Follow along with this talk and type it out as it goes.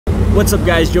What's up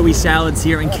guys, Joey Salads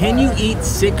here, and can you eat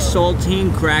 6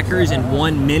 saltine crackers in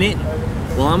 1 minute?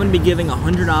 Well, I'm gonna be giving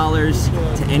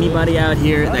 $100 to anybody out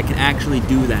here that can actually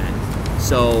do that.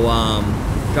 So,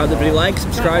 drop the video like,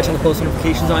 subscribe, turn the post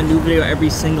notifications on, new video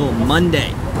every single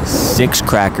Monday. 6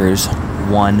 crackers,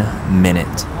 1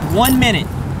 minute. 1 minute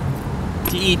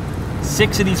to eat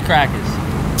 6 of these crackers.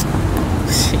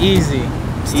 Easy.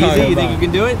 Easy? You think you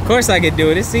can do it? Of course I can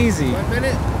do it, it's easy. 1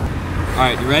 minute. All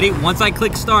right, you ready? Once I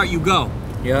click start, you go.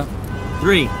 Yeah.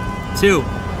 3, 2,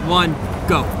 1,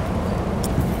 go.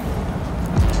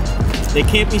 They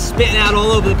can't be spitting out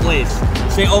all over the place.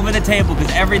 Stay over the table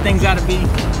because everything's got to be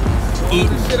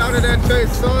eaten. Shit out of that tray,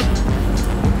 son.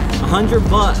 $100.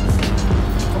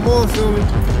 Come on, Sumi.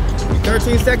 You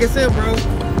 13 seconds in, bro.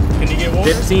 Can you get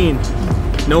water? 15.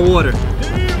 No water.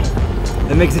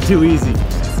 That makes it too easy.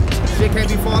 Shit can't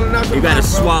be falling out. You gotta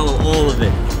swallow all of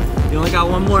it. You only got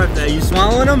one more. Are you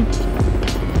swallowing them?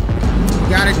 You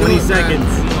gotta do 20 it, seconds.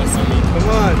 Come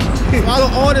on. Swallow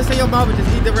all this in your mouth and just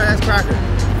eat the ass cracker.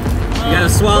 You gotta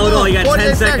swallow it all. You got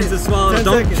 10 seconds to swallow. 10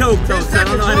 Don't seconds. choke, 10 though, 'cause I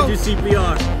don't know how to do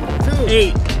CPR. 2.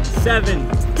 8, 7.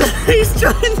 He's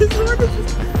trying to sort of.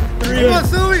 3, Come on,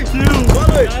 Sumi.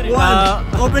 2, 1.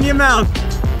 Open your mouth.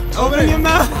 Open your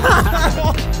mouth.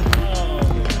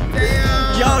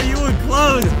 Damn. Yo, you were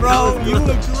close, bro. You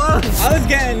were close. I was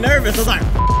getting nervous. I was like,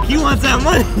 he wants that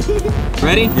money.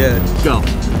 Ready? Yeah. Go.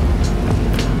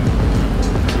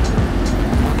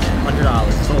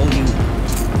 $100. It's all you.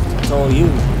 It's all you.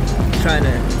 Trying to,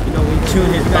 you know,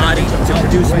 retune his body to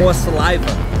produce more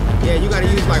saliva. Yeah, you gotta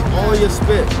use like all your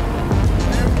spit.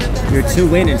 You're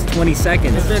 2 in. It's 20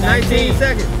 seconds. It's been 19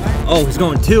 seconds. Oh, he's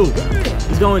going 2.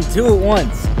 He's going 2 at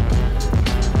once.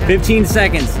 15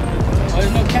 seconds. Oh,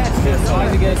 there's no catch there, so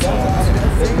I get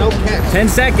No catch. 10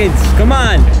 seconds. Come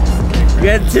on. You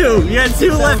got 2. You got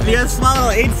 2 left. You got to swallow.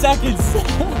 8 seconds.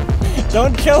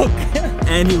 Don't choke.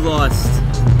 And he lost.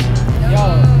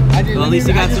 Well, at least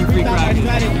you got some free crackers.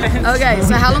 Okay,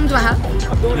 so how long do I have?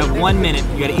 You have 1 minute.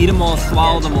 You gotta eat them all,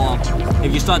 swallow them all.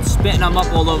 If you start spitting them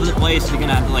up all over the place, you're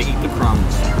gonna have to like eat the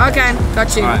crumbs. Okay,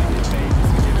 got you. All right.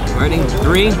 Ready?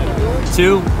 3,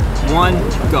 2, 1,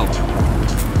 go.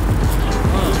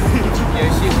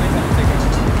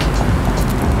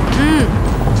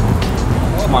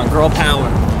 Come on, girl power.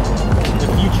 The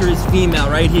future is female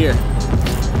right here.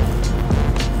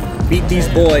 Beat these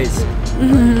boys.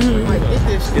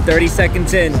 You're 30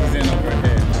 seconds in.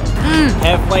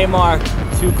 Halfway mark.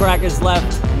 2 crackers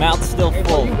left. Mouth still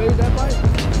full. 3,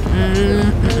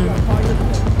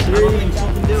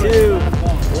 2,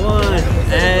 1,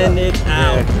 and it's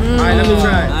out. Alright, let me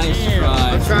try it. Nice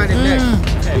try. I'm trying it next.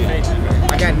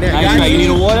 I got next. Nice try. You need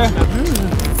a water?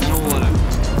 No water.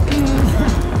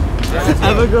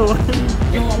 Have a good one.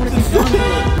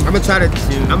 I'm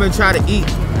gonna try to eat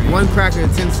 1 cracker in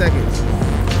 10 seconds.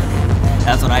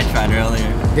 That's what I tried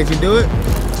earlier. Did you do it?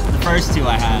 The first 2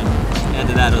 I had.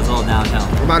 After that, it was all downhill.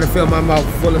 I'm about to fill my mouth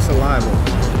full of saliva.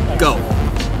 Go.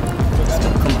 Let's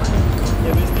go. Come on.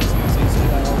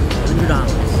 $100.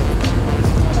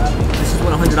 This is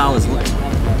what $100 looks like.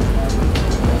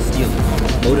 Steal.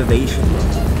 Motivation.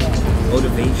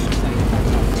 Motivation.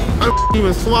 I don't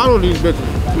even swallow these bitches.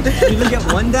 You even get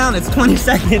 1 down? It's 20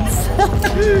 seconds.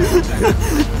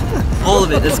 All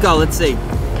of it. Let's go. Let's see.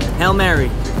 Hail Mary.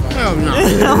 Hell no.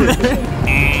 Hail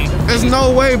Mary. There's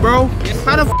no way, bro.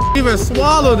 How the even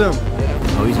swallow them?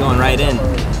 Oh, he's going right in.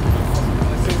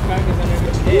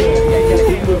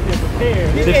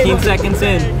 15 seconds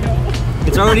in.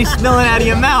 It's already spilling out of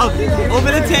your mouth.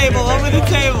 Over the table, over the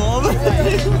table, over the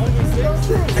table.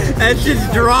 That's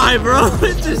just dry, bro.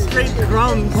 It's just straight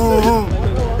crumbs.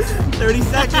 30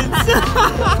 seconds.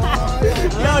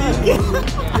 Yo,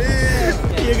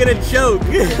 you're gonna choke.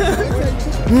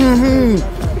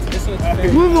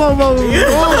 Move on, bro. You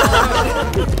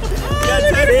got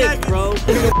 10 seconds, bro.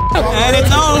 And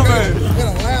it's over.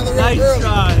 Nice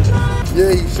try.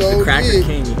 Yeah, he showed The Cracker me.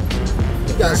 King.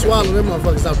 You gotta swallow them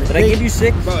motherfuckers out the Did I give you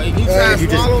 6? Bro, if you try to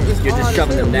swallow, it's You're just hard.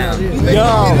 shoving them down. Yo.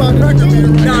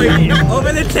 No,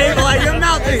 over the table, like your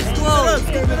mouth is closed.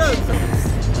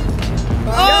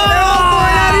 Oh, they're all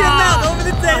pouring out of your mouth. Over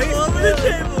the table, over the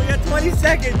table. You got 20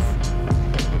 seconds.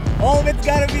 All of it's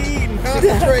gotta be eaten.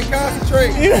 Concentrate,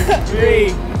 concentrate.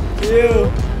 3, 2,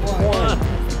 1.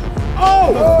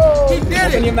 Oh! He did it!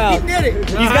 Open your mouth. He did it!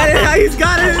 He's got it. He's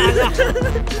got it.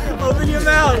 Open your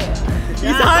mouth.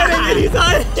 He's hiding it. He's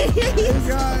hiding it.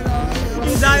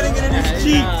 He's hiding it in his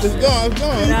cheeks. It's gone, it's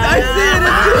gone. I see it.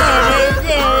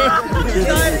 He's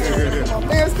hiding it.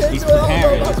 He's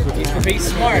preparing. He's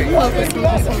smart.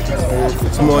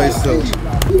 It's moist, so.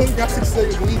 You only got 6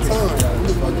 seconds. We need time. We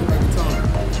need fucking time.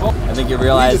 I think you're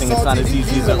realizing it's not as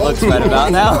easy as it looks right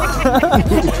about now.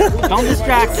 Don't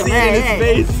distract him.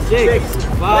 Hey, 6,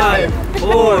 5,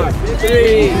 4, 3,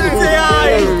 2,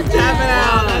 tap it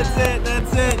out.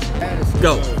 That's it.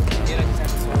 Go.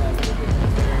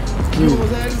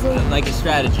 Like a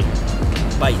strategy.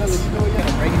 Bites.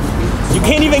 You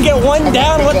can't even get one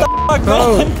down. What the fuck,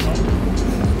 man?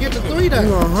 Get the 3 down.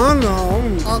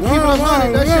 I'll keep it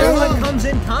 100. That shit Everyone comes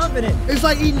in confident. it's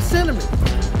like eating cinnamon.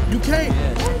 You can't.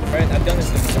 Right, I've done this.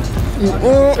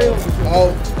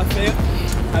 Oh. I failed.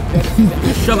 I've done this.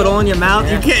 You shove it all in your mouth.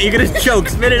 You can't. You're gonna choke.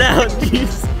 Spit it out.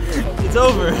 Jeez. It's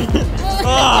over.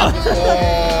 Oh.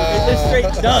 It's just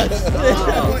straight dust.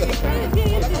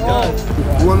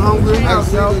 You want hungry?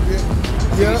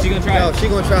 Yeah. She gonna try No, it. she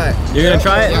gonna try it. You're gonna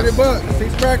try it? $100.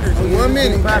 6 crackers in 1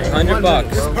 minute. $100.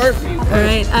 It's perfect. All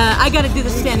right, I gotta do the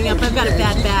standing up. I've got a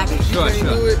bad back. Sure.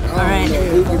 Do it. All right.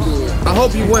 Who can do it? I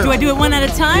hope you win. Do I do it one at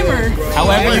a time or?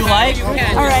 However you like.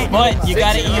 All right. But you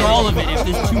gotta eat all of it. If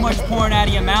there's too much pouring out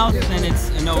of your mouth, then it's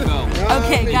a no-go.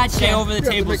 Okay, Stay gotcha. over the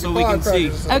table so we can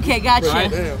see. Okay, gotcha.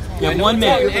 Right? You have 1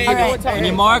 minute. All right. And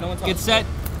you mark, get set,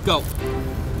 go.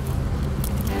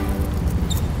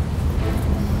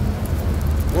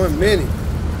 1 minute.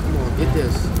 Come on, get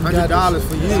this. $100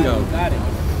 for you. Go. Got it.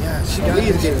 Yeah,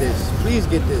 please get this. Please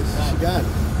get this. She got it.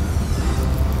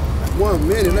 1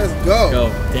 minute. Let's go. Go.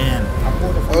 Damn.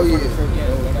 Oh yeah.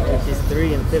 It's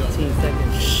 3 and 15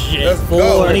 seconds. Shit. Let's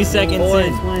go. 20 seconds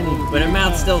in. 20. But her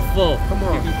mouth's still full. Come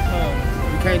on. Here he come.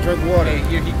 You can't drink water.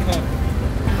 Here he come.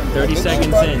 30 seconds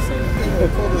in.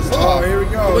 Oh, here we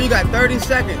go. Well, you got 30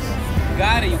 seconds. You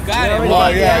got it. You got it. Oh,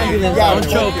 yeah. You got Don't it.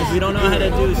 choke because we don't know how to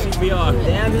do CPR.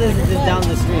 The ambulance is just down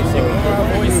the street. So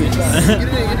voices. Get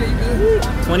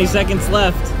it. 20 seconds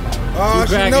left. Oh, Two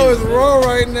she crackers. know it's raw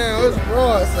right now. It's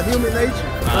raw. It's a human nature.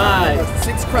 5.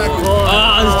 6 crackers.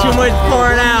 Oh, there's too much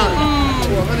pouring out.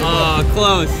 Oh,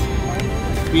 close.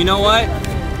 But you know what?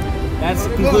 That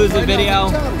concludes the video.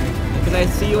 Because I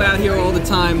see you out here all the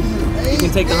time. You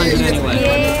can take the 100 anyway.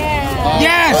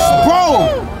 Yes,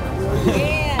 bro.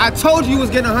 I told you was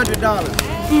getting $100.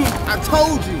 I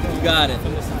told you. You got it.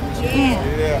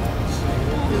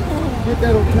 Let's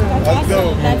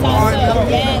go. That's awesome.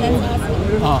 Yeah, that's awesome.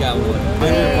 Got one.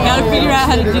 Gotta figure out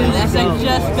how to do this.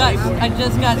 I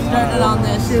just got started on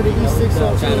this.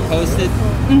 Trying to post it.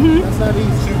 That's not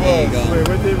easy. There you go.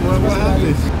 What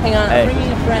happened? Hang on, Hey. I'm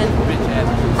bringing a friend.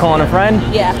 Calling a friend?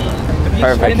 Yeah.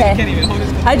 Perfect. Okay.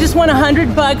 I just won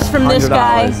 $100 from this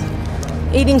guy. $100.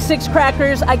 Eating 6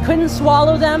 crackers. I couldn't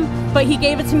swallow them, but he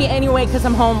gave it to me anyway because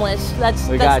I'm homeless. That's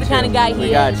the kind of guy he is.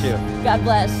 We got you. God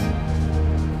bless.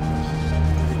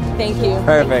 Thank you.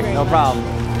 Perfect. No problem.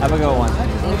 Have a good one.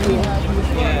 Thank you.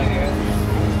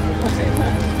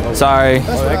 Sorry.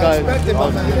 That's what I expected, my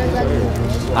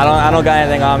man. I don't got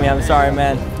anything on me. I'm sorry,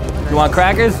 man. You want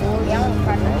crackers? Is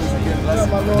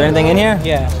there anything in here?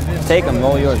 Yeah. Take them.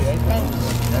 All yours.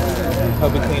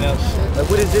 Help me clean up.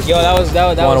 What is this? Yo, that was.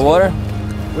 Want a water?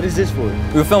 What is this for?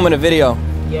 We were filming a video.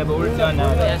 Yeah, but we're done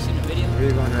now.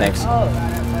 Thanks.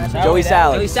 Joey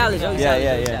Salad. Joey Salad. Joey Yeah, Salad.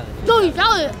 yeah, yeah. Joey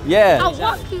Salad. I Yeah.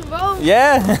 watched you, bro.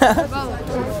 Yeah.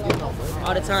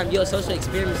 All the time. Yo, social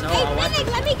experiments. Hey, Phoenix,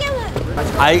 let me get one.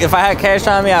 If I had cash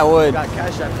on me, I would. You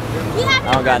have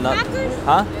I don't got nothing. crackers?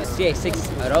 Huh? Yeah, 6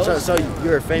 of those. So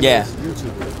you're a famous Yeah.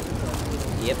 YouTuber.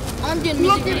 Yep. I'm getting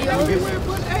music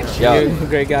videos. Yo. You're a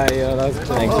great guy, yo. That was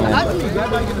cool. Thanks, man.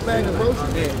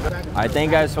 Alright, thank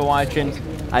you guys for watching.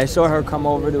 I saw her come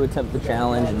over to attempt the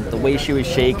challenge, and the way she was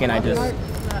shaking, I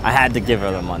had to give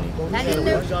her the money.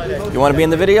 You want to be in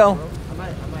the video?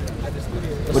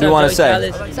 What do you want to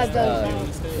say?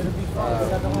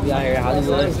 We out here in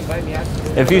Hollywood.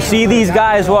 If you see these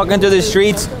guys walking through the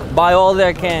streets, buy all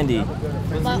their candy.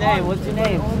 What's your name? What's your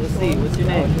name? Let's see. What's your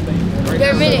name?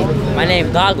 They're video. My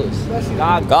name, Goggles.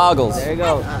 Goggles. There you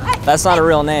go. That's not a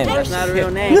real name. That's not a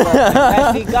real name.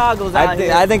 I see Goggles out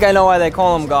here. I think I know why they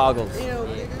call him Goggles.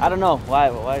 I don't know. Why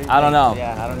I don't know.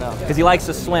 Yeah, I don't know. Because he likes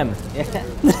to swim. Hey,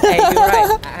 you're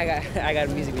right. I got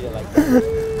a music video like that.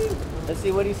 Let's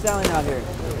see what he's selling out here.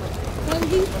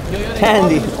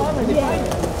 Candy.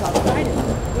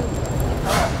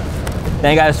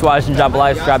 Thank you guys for watching. Drop a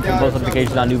like, subscribe, turn post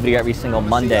notifications on new video every single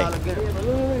Monday.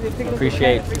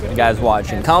 Appreciate you guys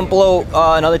watching. Comment below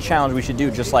another challenge we should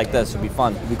do just like this. It'd be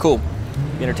fun. It'd be cool.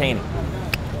 Be entertaining.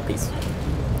 Peace.